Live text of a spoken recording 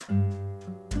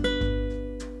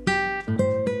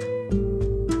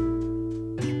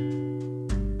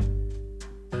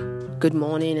Good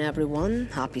morning, everyone.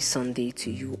 Happy Sunday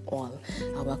to you all.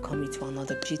 I welcome you to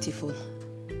another beautiful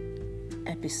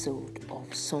episode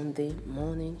of Sunday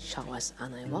Morning Showers,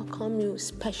 and I welcome you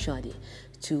especially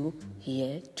to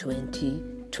year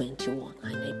 2021.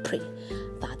 And I pray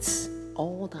that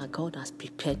all that God has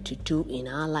prepared to do in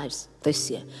our lives this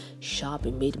year shall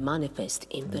be made manifest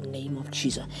in the name of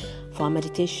Jesus. For our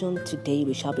meditation today,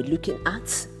 we shall be looking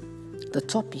at the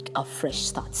topic of fresh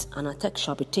starts, and our text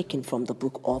shall be taken from the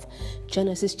book of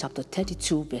Genesis chapter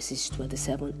 32 verses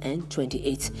 27 and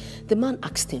 28. The man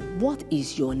asked him, "What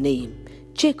is your name?"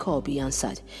 "Jacob," he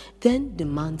answered. Then the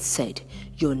man said,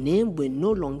 "Your name will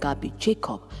no longer be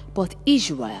Jacob, but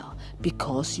Israel,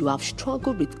 because you have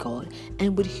struggled with God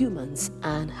and with humans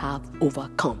and have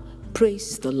overcome."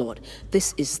 Praise the Lord.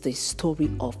 This is the story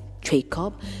of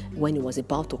Jacob when he was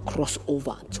about to cross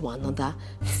over to another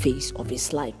phase of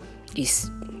his life.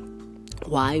 His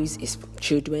wives, his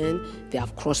children, they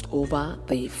have crossed over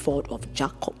the ford of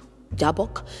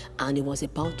Jabbok, and he was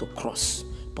about to cross.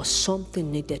 But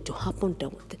something needed to happen.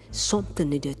 Something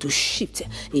needed to shift.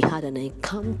 He had an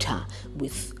encounter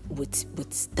with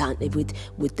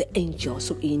the angel,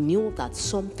 so he knew that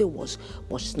something was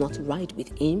not right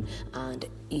with him, and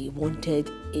he wanted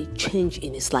a change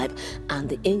in his life. And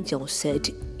the angel said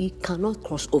he cannot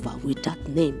cross over with that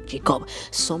name, Jacob.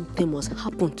 Something must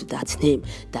happen to that name.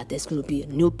 That there's going to be a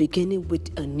new beginning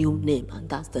with a new name, and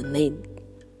that's the name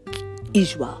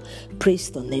Israel. Praise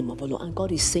the name of the Lord. And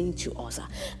God is saying to us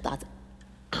that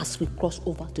as we cross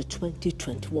over to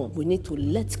 2021, we need to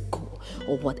let go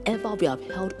of whatever we have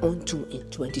held on to in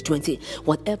 2020,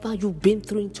 whatever you've been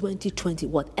through in 2020,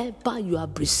 whatever you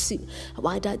have received,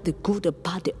 whether the good, the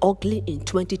bad, the ugly in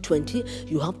 2020,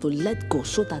 you have to let go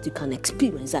so that you can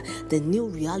experience the new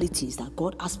realities that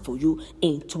God has for you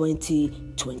in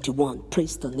 2021.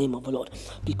 Praise the name of the Lord.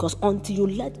 Because until you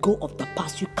let go of the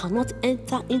past, you cannot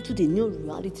enter into the new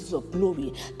realities of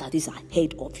glory that is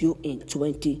ahead of you in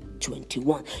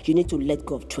 2021. You need to let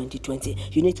go of 2020.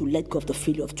 You need to let go of the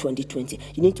failure of 2020.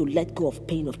 You need to let go of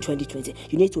pain of 2020.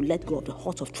 You need to let go of the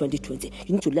hurt of 2020.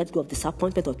 You need to let go of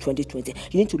disappointment of 2020.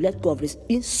 You need to let go of this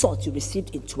insult you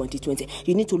received in 2020.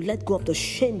 You need to let go of the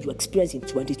shame you experienced in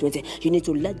 2020. You need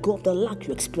to let go of the lack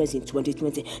you experienced in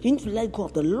 2020. You need to let go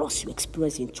of the loss you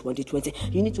experienced in 2020.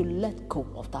 You need to let go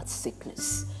of that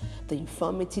sickness, the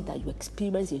infirmity that you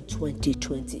experienced in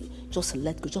 2020. Just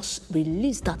let go. Just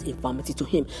release that infirmity to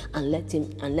Him and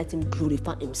let Him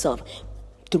glorify Himself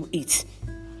through it.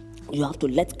 You have to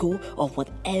let go of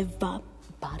whatever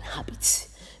bad habits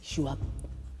you have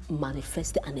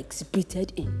manifested and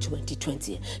exhibited in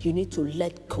 2020. You need to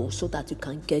let go so that you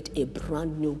can get a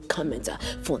brand new garment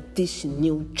for this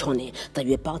new journey that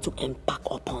you're about to embark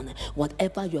upon.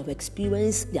 Whatever you have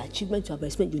experienced, the achievement you have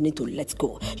experienced, you need to let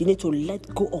go. You need to let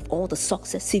go of all the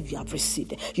successes you have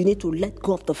received. You need to let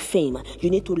go of the fame. You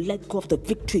need to let go of the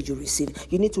victory you received.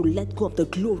 You need to let go of the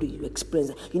glory you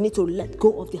experienced. You need to let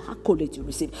go of the accolades you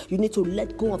received. You need to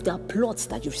let go of the applause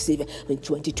that you received in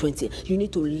 2020. You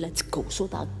need to let go so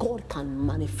that God can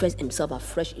manifest Himself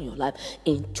afresh in your life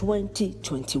in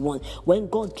 2021. When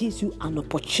God gives you an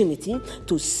opportunity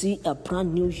to see a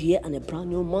brand new year and a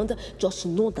brand new month, just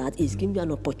know that He's giving you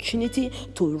an opportunity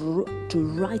to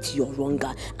right your wrong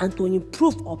and to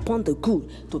improve upon the good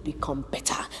to become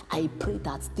better. I pray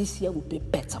that this year will be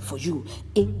better for you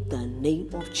in the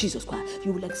name of Jesus Christ.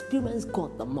 You will experience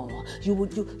God the more. You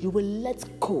will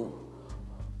let go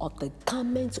of the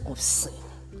garments of sin,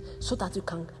 so that you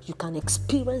can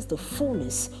experience the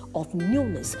fullness of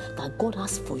newness that God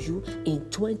has for you in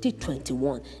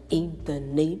 2021 in the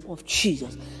name of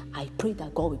Jesus. I pray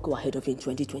that God will go ahead of you in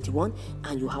 2021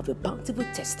 and you have a bountiful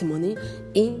testimony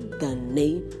in the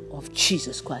name of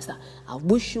Jesus Christ. I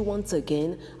wish you once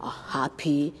again a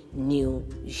happy new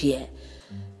year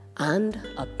and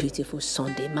a beautiful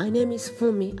Sunday. My name is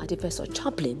Funmi Adefeso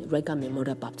Chaplain, Rega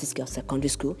Memorial Baptist Girls Secondary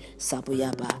School,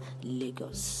 Saboyaba,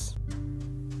 Lagos.